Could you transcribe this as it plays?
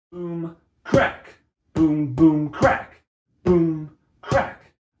crack, boom, boom, crack, boom,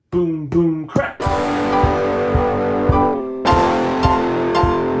 crack, boom, boom, crack.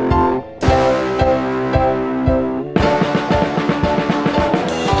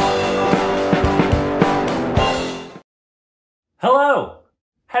 Hello!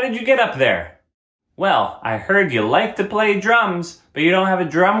 How did you get up there? Well, I heard you like to play drums, but you don't have a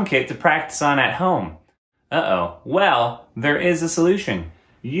drum kit to practice on at home. Uh-oh. Well, there is a solution.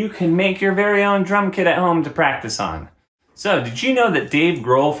 You can make your very own drum kit at home to practice on. So, did you know that Dave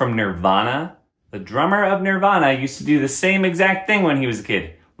Grohl from Nirvana, the drummer of Nirvana, used to do the same exact thing when he was a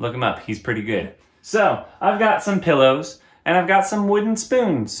kid? Look him up, he's pretty good. So, I've got some pillows, and I've got some wooden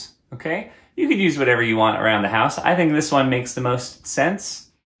spoons, okay? You could use whatever you want around the house. I think this one makes the most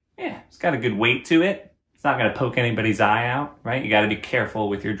sense. Yeah, it's got a good weight to it. It's not gonna poke anybody's eye out, right? You gotta be careful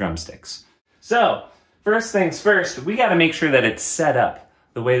with your drumsticks. So, first things first, we gotta make sure that it's set up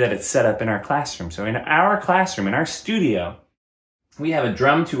the way that it's set up in our classroom. So in our classroom, in our studio, we have a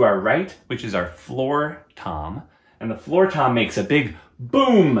drum to our right, which is our floor tom. And the floor tom makes a big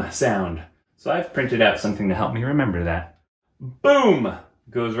boom sound. So I've printed out something to help me remember that. Boom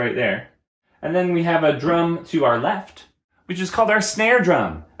goes right there. And then we have a drum to our left, which is called our snare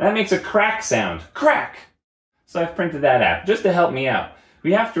drum. And that makes a crack sound. Crack! So I've printed that out just to help me out.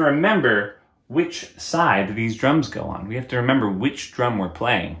 We have to remember which side these drums go on. We have to remember which drum we're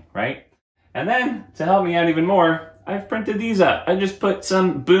playing, right? And then, to help me out even more, I've printed these up. I just put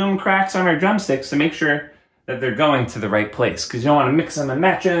some boom cracks on our drumsticks to make sure that they're going to the right place, because you don't want to mix them and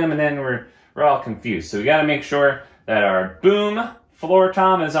match them, and then we're all confused. So we got to make sure that our boom floor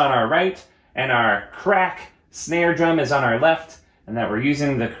tom is on our right, and our crack snare drum is on our left, and that we're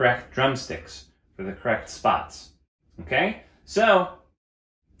using the correct drumsticks for the correct spots. Okay? So,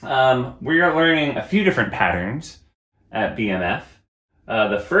 we are learning a few different patterns at BMF.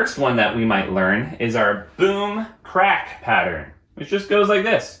 The first one that we might learn is our boom crack pattern, which just goes like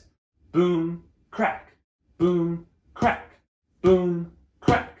this. Boom, crack, boom, crack, boom,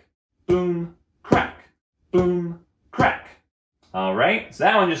 crack, boom, crack, boom, crack. All right, so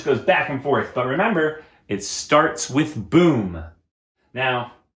that one just goes back and forth, but remember, it starts with boom.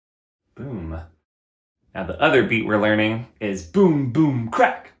 Now, boom. Now the other beat we're learning is boom, boom,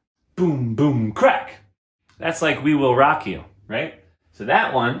 crack, boom, boom, crack. That's like We Will Rock You, right? So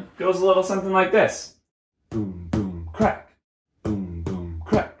that one goes a little something like this. Boom, boom, crack, boom, boom,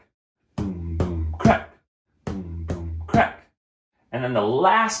 crack, boom, boom, crack, boom, boom, crack. And then the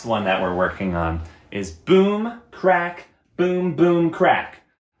last one that we're working on is boom, crack, boom, boom, crack.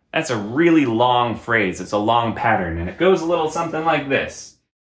 That's a really long phrase. It's a long pattern, and it goes a little something like this.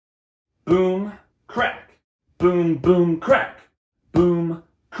 Boom, crack, boom, boom, crack, boom,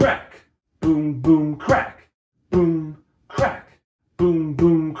 crack, boom, boom, crack, boom, crack, boom,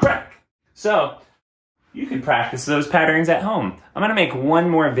 boom, crack. So, you can practice those patterns at home. I'm gonna make one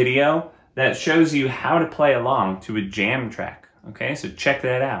more video that shows you how to play along to a jam track. Okay, so check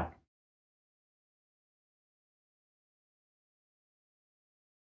that out.